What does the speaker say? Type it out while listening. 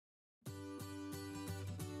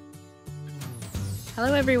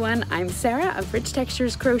Hello everyone, I'm Sarah of Rich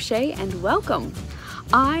Textures Crochet and welcome.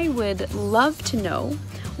 I would love to know,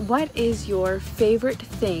 what is your favorite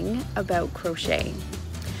thing about crochet?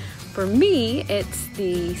 For me, it's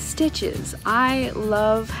the stitches. I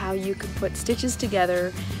love how you can put stitches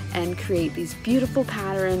together and create these beautiful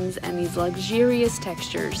patterns and these luxurious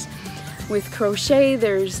textures. With crochet,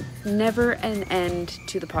 there's never an end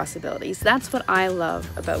to the possibilities. That's what I love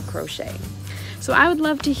about crochet. So I would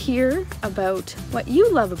love to hear about what you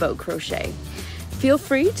love about crochet. Feel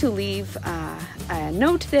free to leave a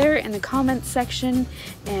note there in the comments section.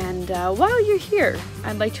 And while you're here,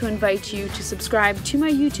 I'd like to invite you to subscribe to my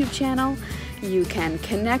YouTube channel. You can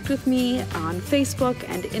connect with me on Facebook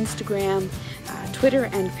and Instagram, Twitter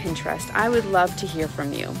and Pinterest. I would love to hear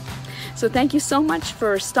from you. So thank you so much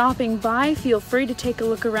for stopping by. Feel free to take a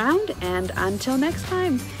look around, and until next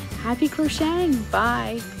time, happy crocheting.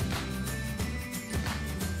 Bye.